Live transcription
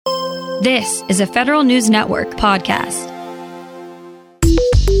This is a Federal News Network podcast.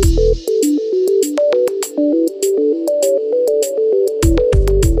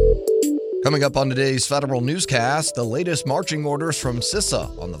 Coming up on today's Federal Newscast, the latest marching orders from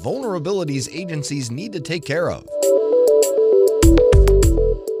CISA on the vulnerabilities agencies need to take care of.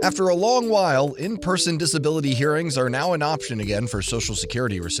 After a long while, in-person disability hearings are now an option again for Social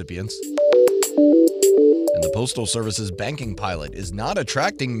Security recipients. And the Postal Service's banking pilot is not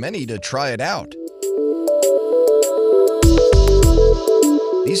attracting many to try it out.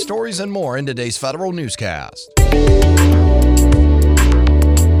 These stories and more in today's Federal Newscast.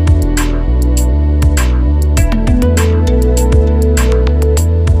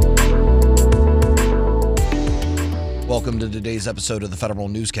 Welcome to today's episode of the Federal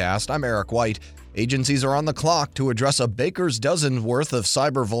Newscast. I'm Eric White. Agencies are on the clock to address a baker's dozen worth of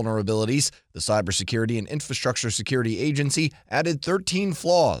cyber vulnerabilities. The Cybersecurity and Infrastructure Security Agency added 13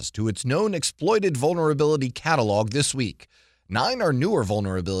 flaws to its known exploited vulnerability catalog this week. 9 are newer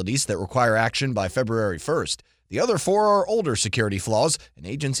vulnerabilities that require action by February 1st. The other 4 are older security flaws, and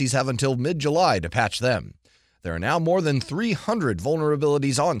agencies have until mid-July to patch them. There are now more than 300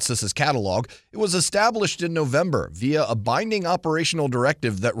 vulnerabilities on CISA's catalog. It was established in November via a binding operational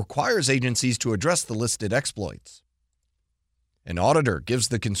directive that requires agencies to address the listed exploits. An auditor gives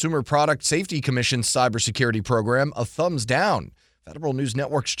the Consumer Product Safety Commission's cybersecurity program a thumbs down. Federal News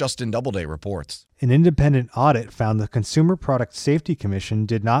Network's Justin Doubleday reports. An independent audit found the Consumer Product Safety Commission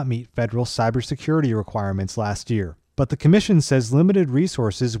did not meet federal cybersecurity requirements last year. But the Commission says limited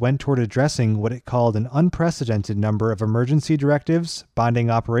resources went toward addressing what it called an unprecedented number of emergency directives,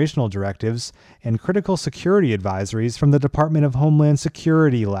 binding operational directives, and critical security advisories from the Department of Homeland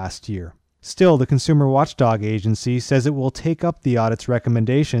Security last year. Still, the Consumer Watchdog Agency says it will take up the audit's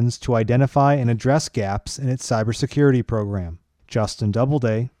recommendations to identify and address gaps in its cybersecurity program. Justin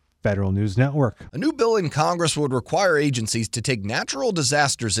Doubleday, Federal News Network. A new bill in Congress would require agencies to take natural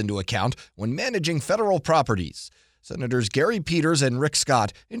disasters into account when managing federal properties. Senators Gary Peters and Rick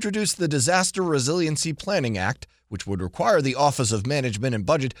Scott introduced the Disaster Resiliency Planning Act, which would require the Office of Management and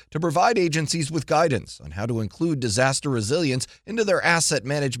Budget to provide agencies with guidance on how to include disaster resilience into their asset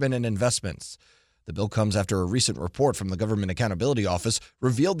management and investments. The bill comes after a recent report from the Government Accountability Office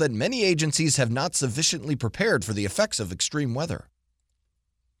revealed that many agencies have not sufficiently prepared for the effects of extreme weather.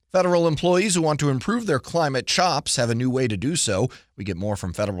 Federal employees who want to improve their climate chops have a new way to do so. We get more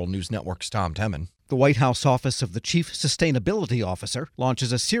from Federal News Network's Tom Temin. The White House Office of the Chief Sustainability Officer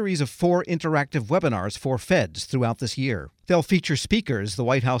launches a series of 4 interactive webinars for feds throughout this year. They'll feature speakers the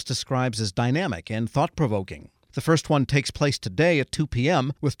White House describes as dynamic and thought-provoking. The first one takes place today at 2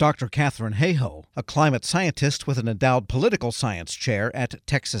 p.m. with Dr. Katherine Hayhoe, a climate scientist with an endowed political science chair at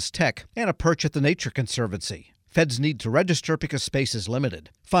Texas Tech and a perch at the Nature Conservancy. Feds need to register because space is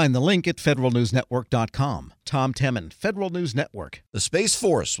limited. Find the link at federalnewsnetwork.com. Tom Temin, Federal News Network. The Space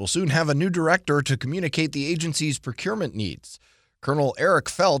Force will soon have a new director to communicate the agency's procurement needs. Colonel Eric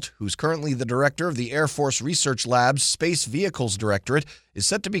Felt, who's currently the director of the Air Force Research Lab's Space Vehicles Directorate, is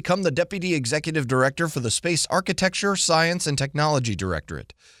set to become the Deputy Executive Director for the Space Architecture, Science, and Technology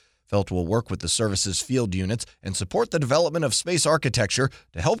Directorate. Felt will work with the service's field units and support the development of space architecture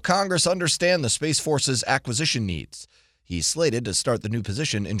to help Congress understand the Space Force's acquisition needs. He's slated to start the new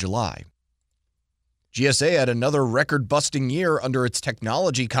position in July. GSA had another record-busting year under its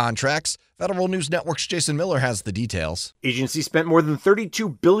technology contracts. Federal News Network's Jason Miller has the details. Agency spent more than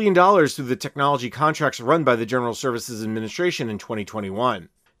 $32 billion through the technology contracts run by the General Services Administration in 2021.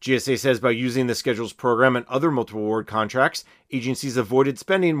 GSA says by using the Schedules program and other multiple award contracts, agencies avoided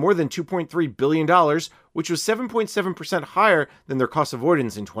spending more than $2.3 billion, which was 7.7% higher than their cost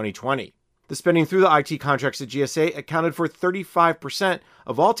avoidance in 2020. The spending through the IT contracts at GSA accounted for 35%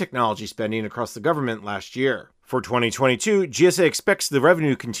 of all technology spending across the government last year. For 2022, GSA expects the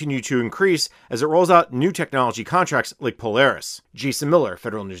revenue to continue to increase as it rolls out new technology contracts like Polaris. Jason Miller,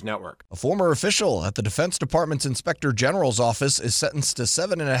 Federal News Network. A former official at the Defense Department's Inspector General's office is sentenced to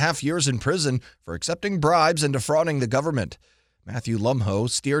 7.5 years in prison for accepting bribes and defrauding the government. Matthew Lumho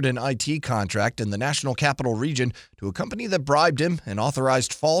steered an IT contract in the National Capital Region to a company that bribed him and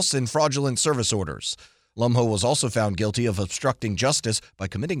authorized false and fraudulent service orders. Lumho was also found guilty of obstructing justice by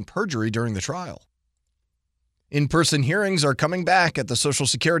committing perjury during the trial. In-person hearings are coming back at the Social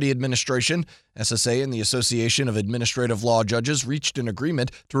Security Administration. SSA and the Association of Administrative Law Judges reached an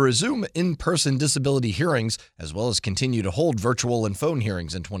agreement to resume in-person disability hearings, as well as continue to hold virtual and phone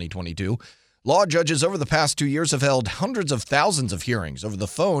hearings in 2022. Law judges over the past 2 years have held hundreds of thousands of hearings over the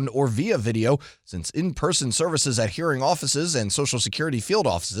phone or via video, since in-person services at hearing offices and Social Security field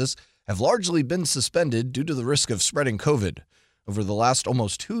offices have largely been suspended due to the risk of spreading COVID. Over the last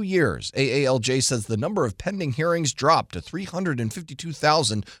almost 2 years, AALJ says the number of pending hearings dropped to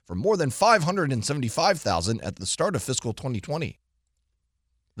 352,000 from more than 575,000 at the start of fiscal 2020.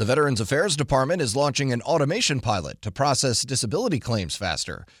 The Veterans Affairs Department is launching an automation pilot to process disability claims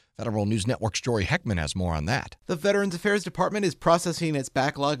faster. Federal News Network's Jory Heckman has more on that. The Veterans Affairs Department is processing its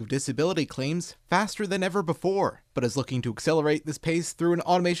backlog of disability claims faster than ever before, but is looking to accelerate this pace through an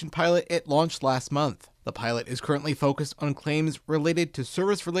automation pilot it launched last month. The pilot is currently focused on claims related to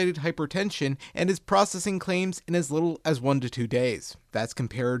service-related hypertension and is processing claims in as little as 1 to 2 days. That's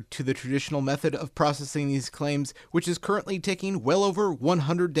compared to the traditional method of processing these claims, which is currently taking well over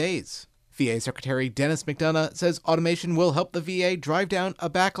 100 days. VA Secretary Dennis McDonough says automation will help the VA drive down a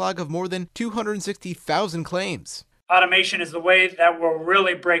backlog of more than 260,000 claims. Automation is the way that will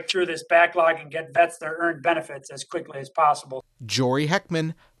really break through this backlog and get vets their earned benefits as quickly as possible. Jory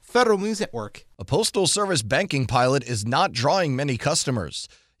Heckman, Federal News Network. A Postal Service banking pilot is not drawing many customers.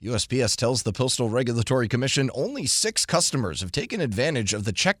 USPS tells the Postal Regulatory Commission only 6 customers have taken advantage of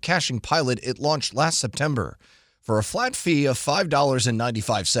the check cashing pilot it launched last September. For a flat fee of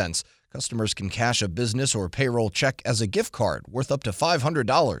 $5.95, customers can cash a business or payroll check as a gift card worth up to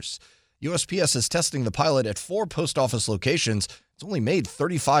 $500. USPS is testing the pilot at 4 post office locations. It's only made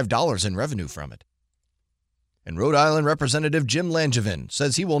 $35 in revenue from it. And Rhode Island Representative Jim Langevin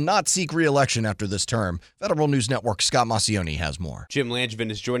says he will not seek re-election after this term. Federal News Network's Scott Maucione has more. Jim Langevin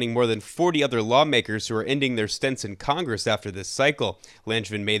is joining more than 40 other lawmakers who are ending their stints in Congress after this cycle.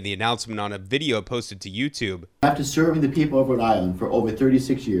 Langevin made the announcement on a video posted to YouTube. After serving the people of Rhode Island for over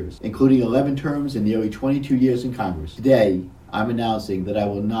 36 years, including 11 terms and nearly 22 years in Congress, today I'm announcing that I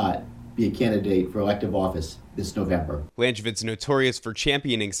will not be a candidate for elective office this November. Langevin's notorious for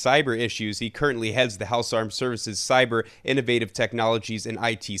championing cyber issues. He currently heads the House Armed Services Cyber, Innovative Technologies, and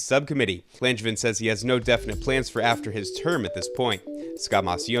IT Subcommittee. Langevin says he has no definite plans for after his term at this point. Scott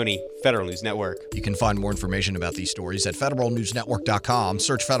Maucione, Federal News Network. You can find more information about these stories at federalnewsnetwork.com.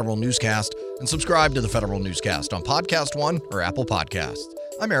 Search Federal Newscast and subscribe to the Federal Newscast on Podcast One or Apple Podcasts.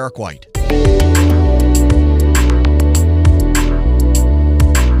 I'm Eric White.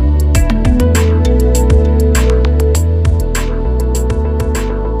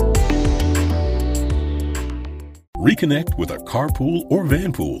 Reconnect with a carpool or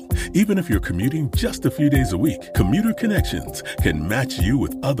vanpool. Even if you're commuting just a few days a week, Commuter Connections can match you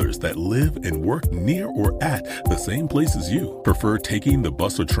with others that live and work near or at the same place as you. Prefer taking the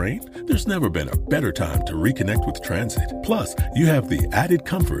bus or train? There's never been a better time to reconnect with transit. Plus, you have the added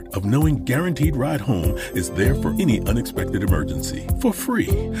comfort of knowing Guaranteed Ride Home is there for any unexpected emergency for free.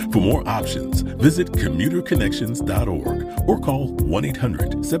 For more options, visit commuterconnections.org or call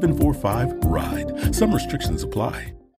 1-800-745-RIDE. Some restrictions apply.